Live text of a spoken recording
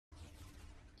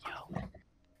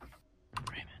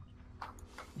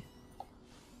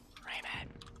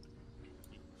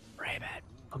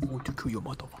I'm going to kill your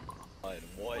motherfucker.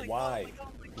 What? Why?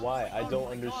 Why? I don't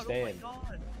understand.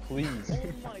 Please. Oh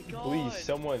my god. Please,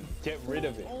 someone get rid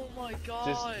of it. Oh my god.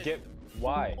 Just get.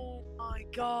 Why? Oh my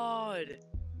god.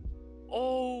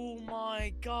 Oh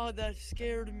my god, that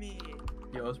scared me.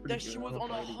 Yeah, was pretty That shit was on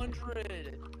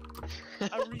 100.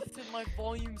 I reset my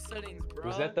volume settings, bro.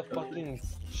 Was that the fucking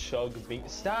chug beat?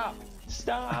 Stop!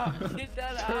 Stop! Get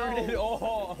that Turn out. it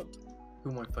off!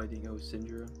 Who am I fighting? Oh,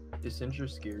 Syndra. Is Syndra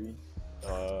scary?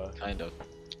 Kind of.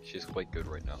 She's quite good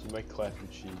right now. You might clap your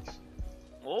cheeks.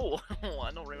 Whoa,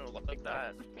 I don't really look like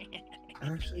that.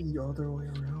 Actually, the other way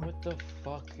around. What the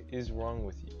fuck is wrong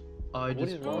with you? I What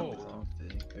just is wrong wrote with the wrong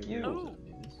thing. I You. really didn't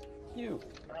do this. You.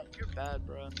 You're bad,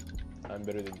 bro. I'm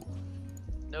better than you.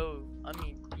 No, I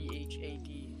mean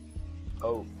BHAD.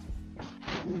 Oh.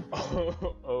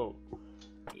 Oh.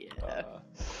 Yeah.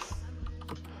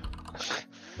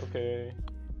 Okay.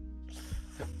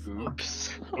 Oops.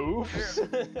 Oops.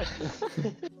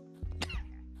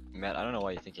 Matt, I don't know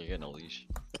why you think you're getting a leash.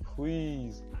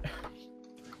 Please.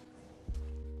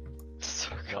 So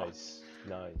Nice.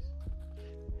 Nice.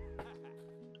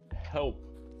 Help.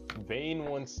 Vayne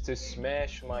wants to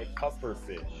smash my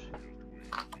pufferfish.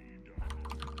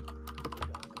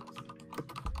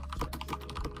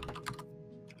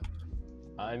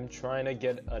 I'm trying to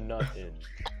get a nut in.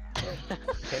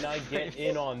 Can I get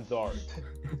in on Dart?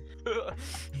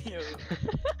 Yo.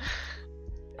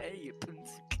 Hey,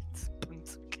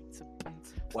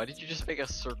 Why did you just make a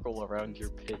circle around your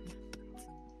pin?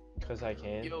 Cause I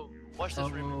can. Yo, watch this,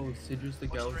 Raymond. Oh, Syndra's the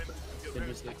gal. Watch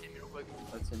Syndra's the. Raymond, real quick.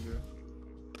 That's Syndra.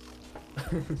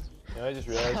 Yeah, I just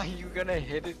Are realized. you gonna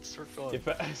hit it circle? If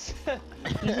I,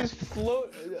 you just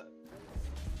float.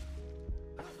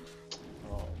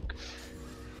 Oh.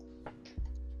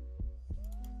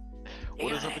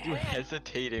 What is up with you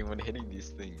hesitating when hitting these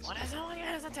things? What is all you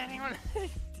hesitating on?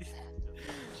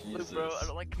 Look, bro, I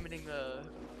don't like committing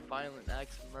violent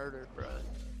acts of murder, bro.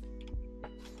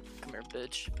 Come here,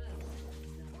 bitch.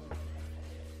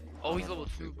 Oh, he's level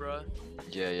 2, bro.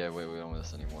 Yeah, wait, we don't want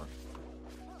this anymore.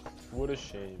 What a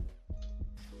shame.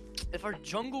 If our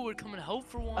jungle would come and help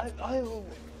for once.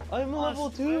 I'm level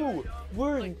 2.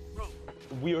 We're Like, bro,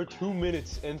 we are 2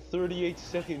 minutes and 38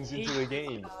 seconds into the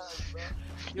game.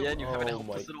 Yo, Yeah, and you haven't oh helped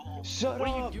my- us at all. Shut what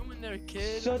up! are you doing there,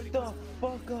 kid? Shut the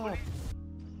fuck up!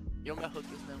 Yo, I'm gonna hook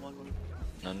this man. Walk over.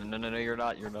 No, you're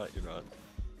not.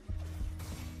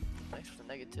 Thanks for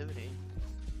the negativity.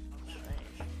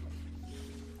 Strange.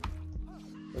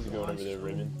 How's it going over there,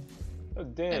 Raymond? Oh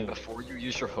And damn! before you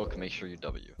use your hook, make sure you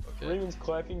W, okay? Raymond's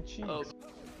clapping cheeks. Oh,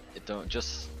 It don't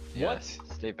just yeah, What?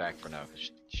 Stay back for now.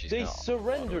 She's They gonna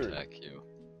surrendered. auto-attack you.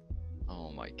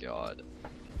 Oh my god.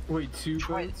 Wait, 2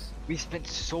 Try- fights? We spent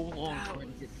so long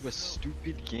trying to get to a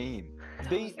stupid game.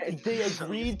 They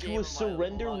agreed to game a of my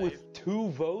surrender life. with 2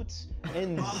 votes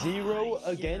and 0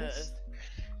 against.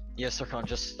 Yeah, Sarkhan,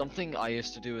 just something I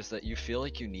used to do is that you feel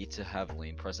like you need to have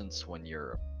lane presence when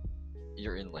you're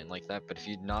in lane like that, but if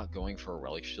you're not going for a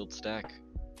relic shield stack,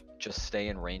 just stay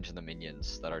in range of the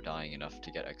minions that are dying enough to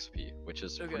get XP, which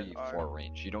is Okay, pretty alright. far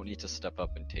range. You don't need to step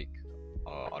up and take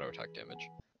auto attack damage.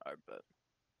 Alright, bet.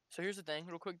 So here's the thing,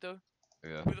 real quick though.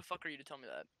 Yeah. Who the fuck are you to tell me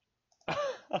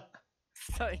that?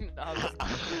 Sorry, no,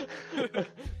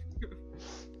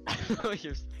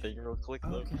 Here's the thing real quick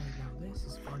though. Okay, now this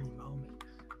is funny moment.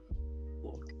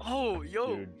 Look. Oh,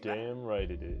 yo. You're damn right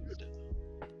it is.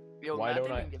 Yo, Why Matt don't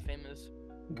didn't I- even get famous.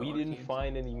 We God, didn't can't-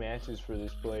 find any matches for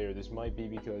this player. This might be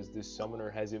because this summoner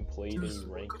hasn't played any Just-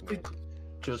 ranked matches.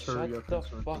 Just Shut hurry up the and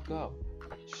start fuck the up.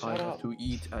 game. I Shut have up. to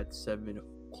eat at 7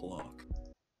 o'clock.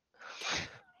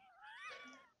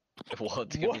 Well,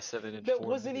 it's gonna be What? 7 and That 4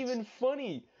 wasn't minutes. even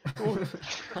funny.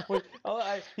 Wait,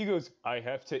 he goes, I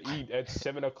have to eat at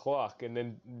 7 o'clock, and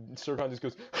then Serkan just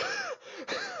goes.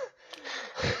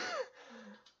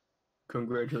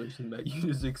 Congratulations, Matt. You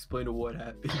just explained what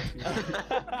happened.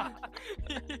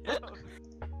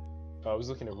 I was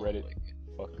looking at Reddit.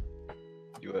 Oh Fuck.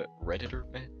 You a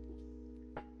Redditor, man?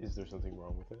 Is there something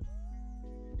wrong with it?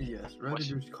 Yes,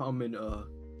 Redditors comment,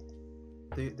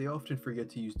 they often forget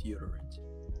to use deodorant.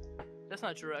 That's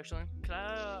not true, actually. Can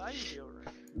I use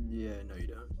deodorant. Yeah, no you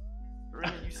don't.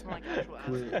 Raymond, you smell like actual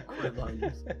ass. Quit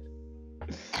lying.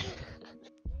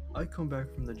 I come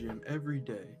back from the gym every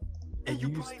day, and And you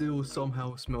you probably- still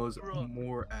somehow smells Bro,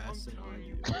 more I'm ass than I telling do.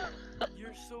 you,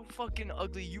 you're so fucking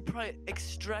ugly. You probably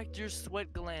extract your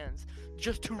sweat glands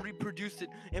just to reproduce it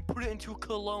and put it into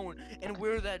cologne and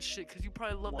wear that shit because you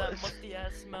probably love that What? musty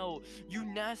ass smell. You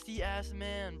nasty ass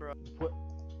man, bro. What?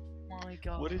 Oh my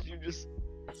god. What did you just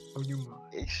Oh, you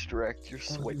mind? extract your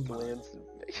sweat you glands and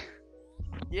make?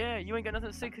 Yeah, you ain't got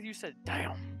nothing to say because you said,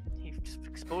 damn. He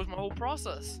exposed my whole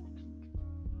process.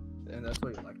 And that's why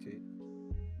you lactate.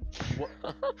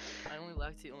 I only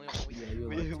lactate only on the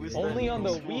weekend. Yeah, you lactate. Only on the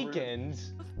Over.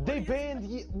 weekends. They banned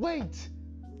ye. Wait,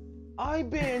 I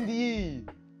banned ye.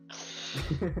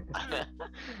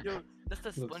 Yo, that's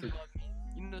the Looks SpongeBob like- meme.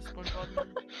 You know the SpongeBob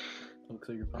meme? Looks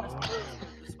like you're fine.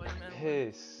 The Spider-Man one?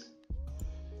 Piss.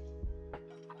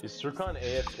 Is Sircon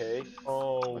AFK?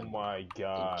 Oh my I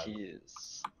god. think he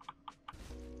is.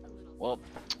 Well,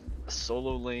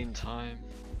 solo lane time.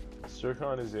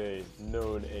 Sircon is a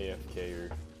known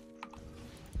AFKer.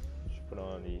 Should put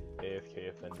on the AFK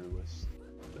offender list.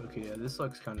 Okay, yeah, this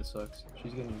kind of sucks.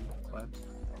 She's getting clapped.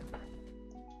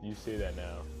 You say that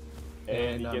now.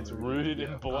 And he I'm gets rooted, rooted yeah.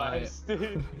 and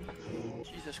blasted.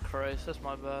 Jesus Christ, that's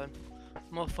my bad.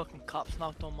 Motherfucking cops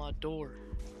knocked on my door.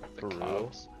 The For real?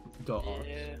 cops. Dog.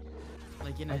 Yeah.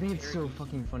 Like in I a think it's so Cherokee.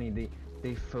 fucking funny.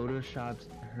 They photoshopped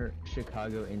her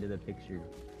Chicago into the picture.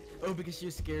 Oh, because she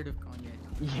was scared of Kanye.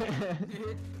 Yeah.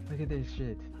 Look at this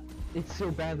shit. It's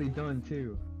so badly done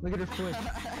too. Look at her foot.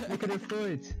 Look at her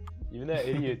foot. Even that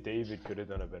idiot David could have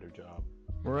done a better job.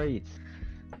 Right.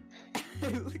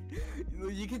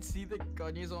 You can see that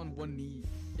Kanye's on one knee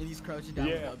and he's crouching down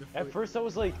with the Yeah, other at foot. first I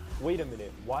was like, wait a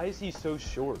minute, why is he so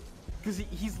short? Because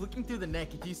he's looking through the neck.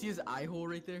 Do you see his eye hole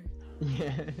right there?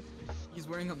 Yeah. He's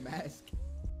wearing a mask.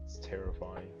 It's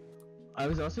terrifying. I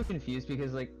was also confused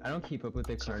because like I don't keep up with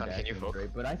the Can you Kardashians, hook? right?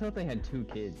 But I thought they had 2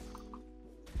 kids.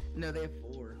 No, they have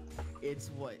 4. It's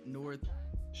what? North.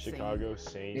 Chicago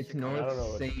Saint. It's I don't know North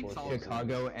what the Saint, fourth one is.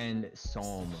 Chicago, and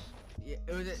Psalm. Yeah,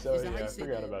 So is that how yeah, you I say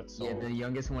forgot that? about Psalm. Yeah, the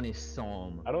youngest one is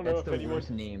Psalm. I don't know That's if the anyone-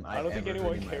 worst name I don't think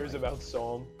anyone heard in my cares life. about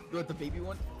Psalm. What, the baby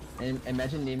one? And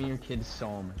imagine naming your kid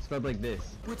Psalm, spelled like this.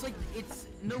 Well, it's like, it's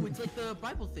like the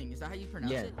Bible thing. Is that how you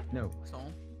pronounce Yeah, it? no,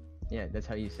 Psalm? yeah, that's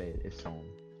how you say it. It's Psalm.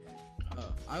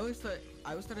 I always thought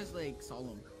it was like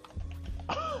solemn.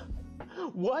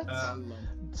 What? Solemn.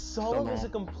 Solemn is a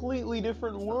Solemn. completely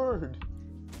different word.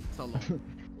 Solemn.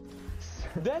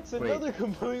 That's Wait. another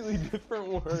completely different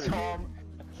word. Psalm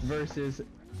versus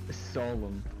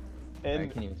Solemn. I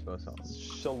And can't even spell Psalm.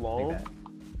 Shalom. Like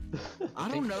I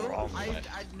think don't know. we're all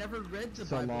I've never read the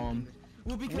Bible. Salam. in English.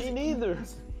 Well, because Me neither.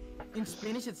 In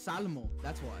Spanish, it's Salmo.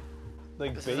 That's why.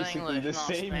 Like This is basically English, the not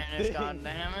same Spanish, thing. God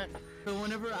damn it. So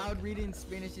whenever I would read it in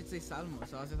Spanish, it'd say Salmo.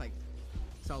 So I was just like,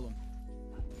 Solemn.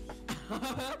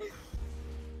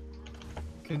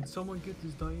 Can someone get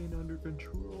this Diane under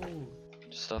control?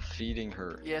 Stop feeding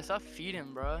her. Yeah, stop feeding,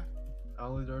 bruh.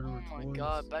 Alexander Oh with my toys.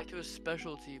 god, back to his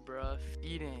specialty, bruh.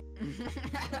 Feeding.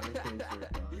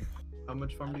 How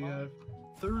much farm do you have?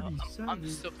 37. I'm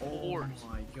support. Oh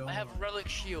my god. I have Relic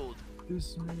Shield.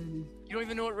 This man You don't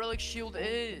even know what Relic Shield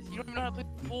is. You don't even know how to play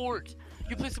support.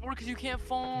 You play support because you can't is.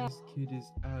 farm. This kid is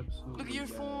absolutely. Look at your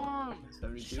bad. farm.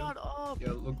 72? Shut up.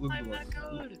 Yeah, look at I'm the that looks.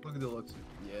 good. Look at the looks.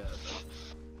 Yeah.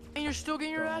 And you're still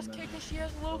getting your ass Dumbass. kicked and she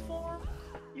has low farm?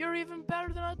 You're even better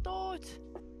than I thought.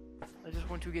 I just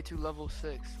want to get to level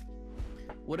 6.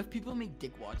 What if people make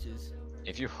dick watches?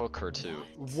 If you hook her too,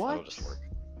 that'll What? just work.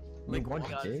 Like what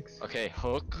guys. dicks? Okay,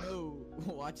 hook. No,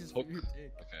 watches for Hook. your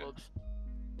dick. Okay.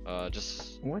 Whoops.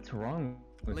 Just What's wrong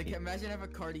with Like you? imagine have a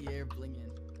Cartier bling in.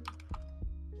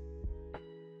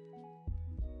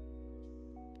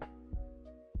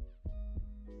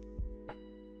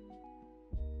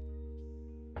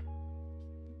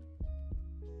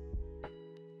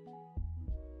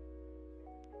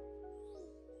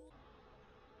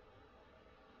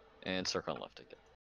 and circle left again.